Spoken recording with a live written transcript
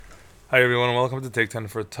Hi everyone, and welcome to Take 10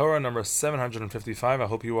 for Torah number 755. I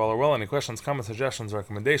hope you all are well. Any questions, comments, suggestions,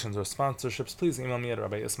 recommendations, or sponsorships, please email me at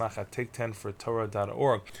rabbiismach at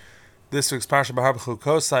take10fortorah.org. This week's Parsha Bahar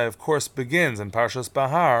B'chukosai, of course, begins in Parshas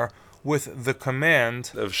Bahar with the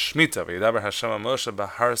command of Shemitah. V'yidaber Hashem Moshe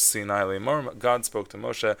Bahar Sinai Lemor. God spoke to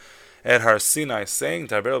Moshe at Har Sinai, saying,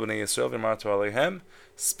 Daber b'nei Yisrael v'martu aleihem,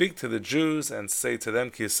 speak to the Jews and say to them,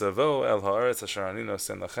 Ki savo el ha'aretz asher ani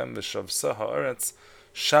nosen lachem v'shavsa ha'aretz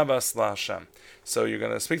Shabbos LaHashem. So you're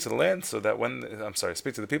going to speak to the land so that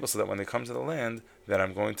speak to the people so that when they come to the land that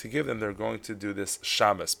I'm going to give them, they're going to do this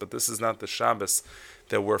Shabbos. But this is not the Shabbos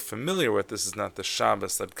that we're familiar with. This is not the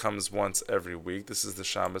Shabbos that comes once every week. This is the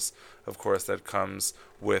Shabbos, of course, that comes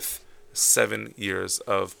with 7 years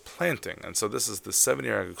of planting. And so this is the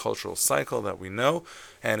 7-year agricultural cycle that we know,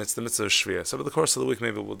 and it's the mitzvah of Shviah. So over the course of the week,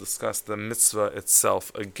 maybe we'll discuss the mitzvah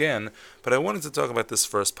itself again, but I wanted to talk about this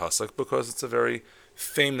first pasuk because it's a very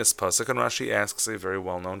famous pasuk, and Rashi asks a very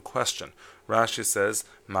well-known question. Rashi says,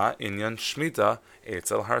 Ma inyan Shmita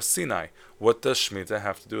etzel Har Sinai. What does Shmita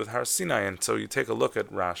have to do with Har Sinai? And so you take a look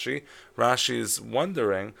at Rashi. Rashi is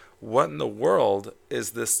wondering, what in the world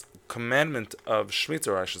is this commandment of Shemitah,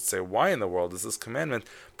 or I should say, why in the world is this commandment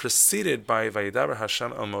preceded by Vayidaber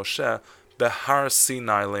Hashem el Moshe Behar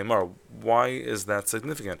Sinai Lemar? Why is that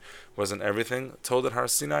significant? Wasn't everything told at Har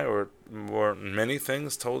Sinai, or many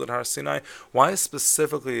things told at Har Sinai? Why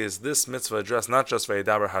specifically is this mitzvah addressed not just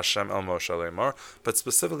Vayidaber Hashem el Moshe Lemar, but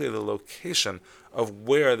specifically the location of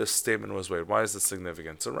where this statement was made? Why is this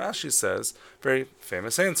significant? So Rashi says, very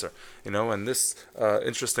famous answer, and this,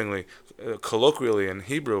 interestingly, colloquially in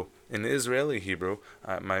Hebrew, in Israeli Hebrew,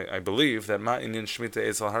 I believe that Ma Inyan Shemitah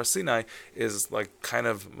Etzel Har Sinai is like kind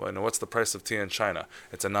of, what's the price of tea in China?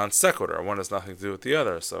 It's a non sequitur. One has nothing to do with the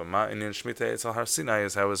other. So Ma Inyan Shemitah Etzel Har Sinai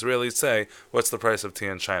is how Israelis say, what's the price of tea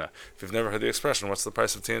in China? If you've never heard the expression, what's the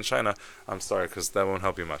price of tea in China? I'm sorry, because that won't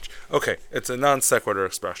help you much. Okay, it's a non sequitur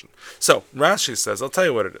expression. So Rashi says, I'll tell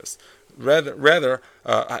you what it is. Rather,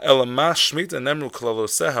 Elama Shemitah Nemru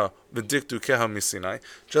Klaloseha V'diktu Keha Misinai,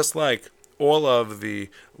 just like all of the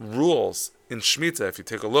rules in Shemitah, if you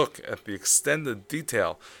take a look at the extended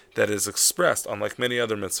detail that is expressed, unlike many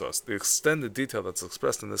other mitzvahs, the extended detail that's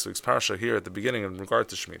expressed in this week's parsha here at the beginning in regard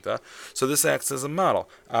to Shemitah, so this acts as a model.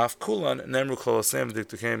 Af kulan nemru klolosem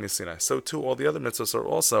v'diktukeim misinai. So too, all the other mitzvahs are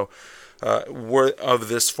also were of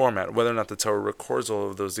this format. Whether or not the Torah records all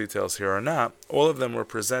of those details here or not, all of them were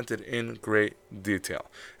presented in great detail.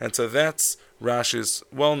 And so that's Rashi's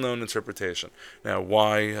well-known interpretation. Now,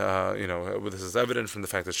 why? This is evident from the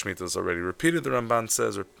fact that Shemitah is already repeated. The Ramban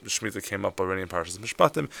says, or Shemitah came up already in Parshas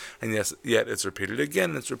Mishpatim, and yes, yet it's repeated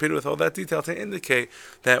again. It's repeated with all that detail to indicate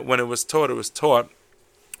that when it was taught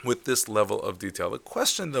with this level of detail. The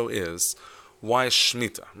question, though, is why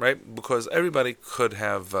Shemitah, right? Because everybody could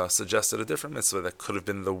have suggested a different mitzvah that could have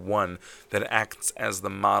been the one that acts as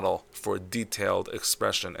the model for detailed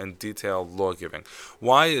expression and detailed law giving.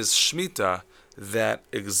 Why is Shemitah that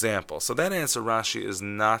example? So that answer Rashi is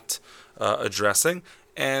not addressing.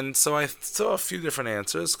 And so I saw a few different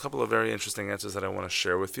answers, a couple of very interesting answers that I want to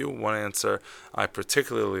share with you. One answer I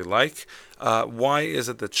particularly like. Why is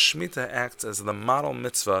it that Shemitah acts as the model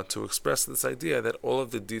mitzvah to express this idea that all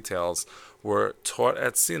of the details were taught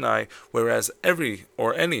at Sinai, whereas every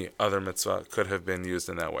or any other mitzvah could have been used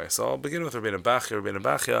in that way? So I'll begin with Rabbeinu Bachya. Rabbeinu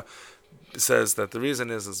Bachya says that the reason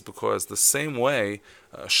is because the same way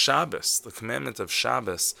Shabbos, the commandment of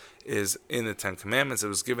Shabbos, is in the Ten Commandments. It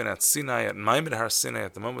was given at Sinai, at Ma'amad Har Sinai,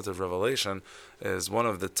 at the moment of revelation, is one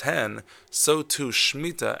of the 10. So too,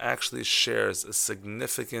 Shemitah actually shares a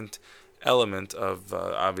significant element of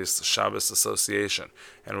obvious Shabbos association,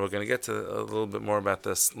 and we're going to get to a little bit more about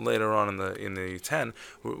this later on in the 10.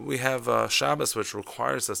 We have Shabbos, which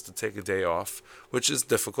requires us to take a day off, which is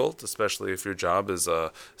difficult, especially if your job is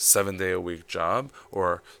a 7-day-a-week job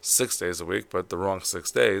or 6 days a week, but the wrong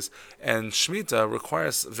 6 days. And Shemitah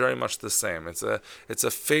requires very much the same. It's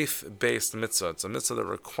a faith-based mitzvah. It's a mitzvah that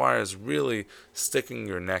requires really sticking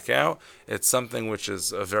your neck out. It's something which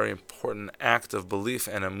is a very important act of belief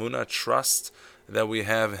and emunah, trust that we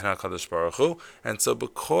have in HaKadosh Baruch Hu. And so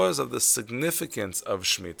because of the significance of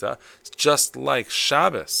Shemitah, just like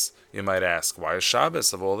Shabbos, you might ask, why is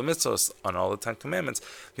Shabbos of all the mitzvahs on all the 10 commandments?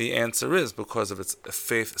 The answer is because of its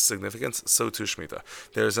faith significance, so too Shemitah.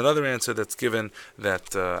 There's another answer that's given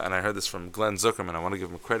that, and I heard this from Glenn Zuckerman, I want to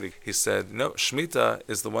give him credit. He said, no, Shemitah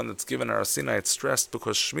is the one that's given Har Sinai. It's stressed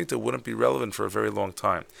because Shemitah wouldn't be relevant for a very long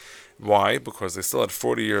time. Why? Because they still had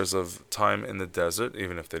 40 years of time in the desert,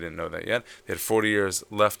 even if they didn't know that yet. They had 40 years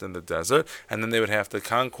left in the desert, and then they would have to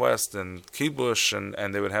conquest and kibush,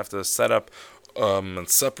 and they would have to set up and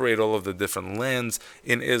separate all of the different lands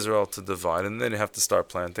in Israel to divide, and then you have to start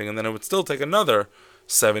planting, and then it would still take another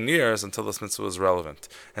 7 years until this mitzvah was relevant.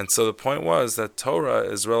 And so the point was that Torah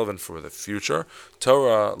is relevant for the future.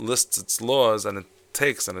 Torah lists its laws, and it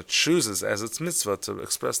takes and it chooses as its mitzvah to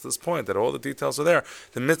express this point that all the details are there.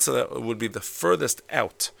 The mitzvah would be the furthest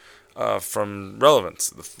out from relevance,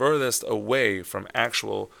 the furthest away from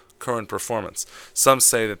actual current performance. Some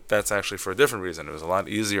say that that's actually for a different reason. It was a lot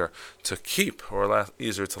easier to keep, or a lot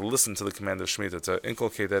easier to listen to the command of Shemitah, to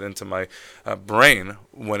inculcate that into my brain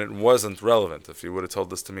when it wasn't relevant. If you would have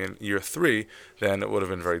told this to me in year 3, then it would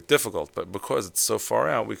have been very difficult. But because it's so far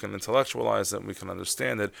out, we can intellectualize it, we can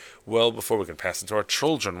understand it well before we can pass it to our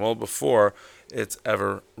children, well before it's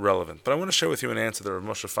ever relevant. But I want to share with you an answer that Rav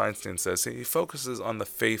Moshe Feinstein says. He focuses on the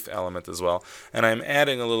faith element as well, and I'm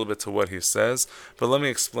adding a little bit to what he says, but let me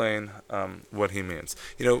explain what he means.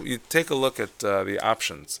 You take a look at the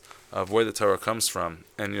options of where the Torah comes from,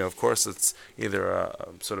 and of course it's either a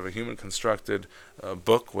sort of a human constructed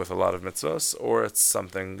book with a lot of mitzvahs, or it's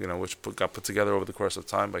something which got put together over the course of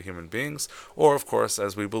time by human beings, or of course,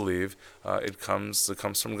 as we believe, it comes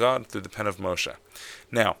from God through the pen of Moshe.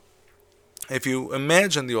 Now, if you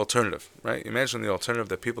imagine the alternative, right? Imagine the alternative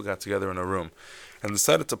that people got together in a room and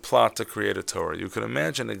decided to plot to create a Torah. You can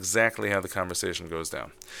imagine exactly how the conversation goes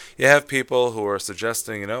down. You have people who are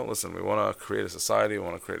suggesting, listen, we want to create a society. We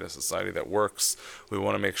want to create a society that works. We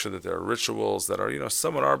want to make sure that there are rituals that are,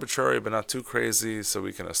 somewhat arbitrary but not too crazy, so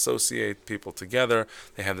we can associate people together.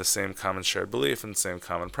 They have the same common shared belief and same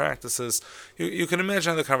common practices. You can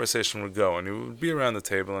imagine how the conversation would go, and you would be around the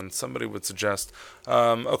table, and somebody would suggest,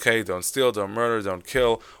 okay, don't steal, don't murder, don't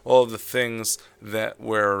kill, all of the things that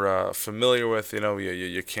we're familiar with,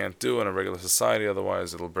 you can't do in a regular society,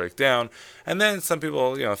 otherwise it'll break down. And then some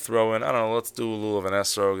people, throw in, I don't know, let's do a lulav and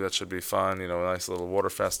esrog, that should be fun, a nice little water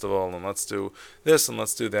festival, and let's do this and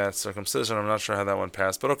let's do that. Circumcision, I'm not sure how that one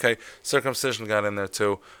passed, but okay, circumcision got in there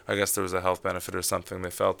too. I guess there was a health benefit or something they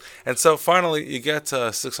felt. And so finally you get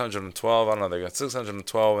to 612, I don't know, they got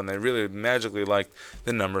 612, and they really magically liked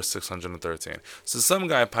the number 613. So some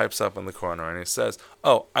guy pipes up in the corner and he says,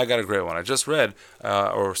 oh, I got a great one. I just read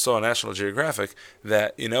or saw on National Geographic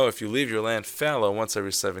that, if you leave your land fallow once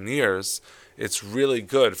every 7 years, it's really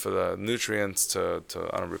good for the nutrients to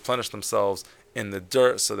replenish themselves in the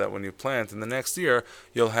dirt, so that when you plant in the next year,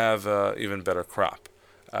 you'll have even better crop.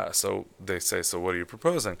 So they say, so what are you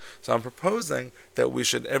proposing? So I'm proposing that we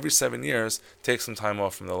should, every 7 years, take some time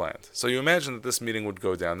off from the land. So you imagine that this meeting would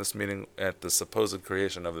go down, this meeting at the supposed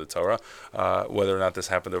creation of the Torah, whether or not this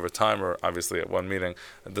happened over time or obviously at one meeting,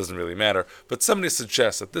 it doesn't really matter. But somebody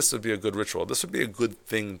suggests that this would be a good ritual. This would be a good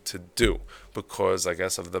thing to do because, I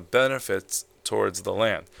guess, of the benefits towards the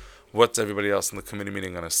land. What's everybody else in the committee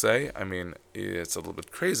meeting going to say? I mean, it's a little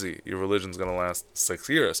bit crazy. Your religion's going to last 6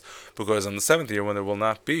 years, because in the 7th year, when there will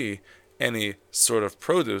not be any sort of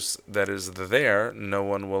produce that is there, no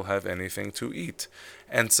one will have anything to eat.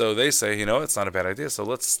 And so they say, it's not a bad idea, so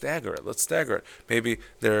let's stagger it. Maybe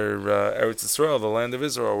their Eretz Yisrael, the land of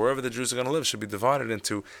Israel, wherever the Jews are going to live, should be divided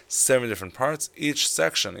into 7 different parts. Each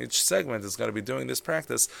segment is going to be doing this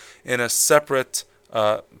practice in a separate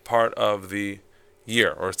part of the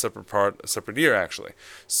year, or a separate year actually.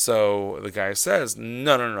 So the guy says,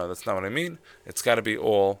 no, that's not what I mean. It's got to be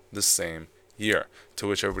all the same year. To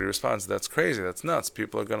which everybody responds, that's crazy, that's nuts.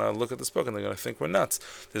 People are going to look at this book and they're going to think we're nuts.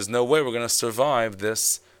 There's no way we're going to survive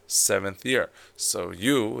this 7th year. So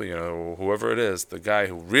whoever it is, the guy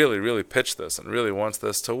who really, really pitched this and really wants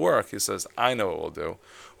this to work, he says, I know what we'll do.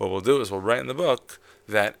 What we'll do is we'll write in the book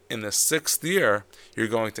that in the 6th year, you're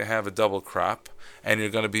going to have a double crop, and you're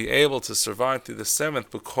going to be able to survive through the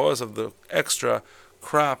 7th because of the extra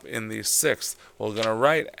crop in the 6th. We're going to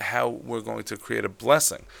write how we're going to create a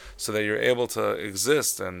blessing so that you're able to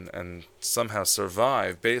exist and somehow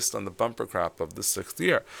survive based on the bumper crop of the 6th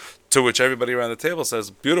year. To which everybody around the table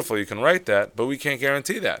says, beautiful, you can write that, but we can't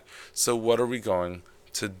guarantee that. So what are we going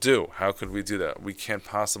to do? How could we do that? We can't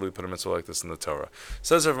possibly put a mitzvah like this in the Torah.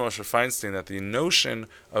 Says Rav Moshe Feinstein that the notion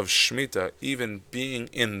of Shemitah even being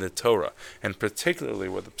in the Torah, and particularly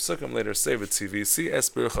what the Psukim later say with tzivisi es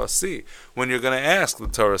birchasi, when you're going to ask, the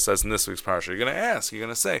Torah says in this week's parsha, you're going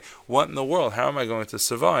to say, what in the world? How am I going to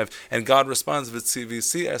survive? And God responds with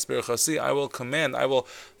tzivisi es birchasi, I will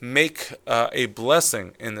make a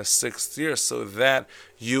blessing in the 6th year so that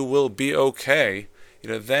you will be okay.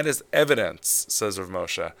 That is evidence, says Rav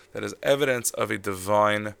Moshe, that is evidence of a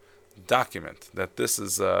divine document, that this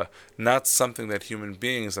is not something that human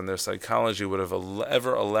beings and their psychology would have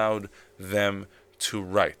ever allowed them to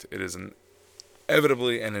write. It is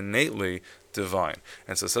inevitably and innately divine.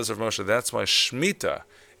 And so says Rav Moshe, that's why Shemitah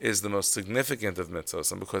is the most significant of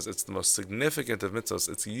mitzvos, and because it's the most significant of mitzvos,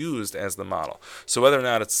 it's used as the model. So whether or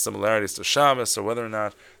not it's similarities to Shabbos, or whether or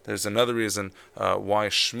not there's another reason why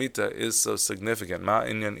Shemitah is so significant.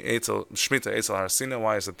 Shemitah Eitzel Har Sinai,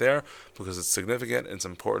 why is it there? Because it's significant, it's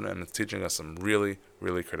important, and it's teaching us some really,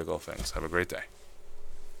 really critical things. Have a great day.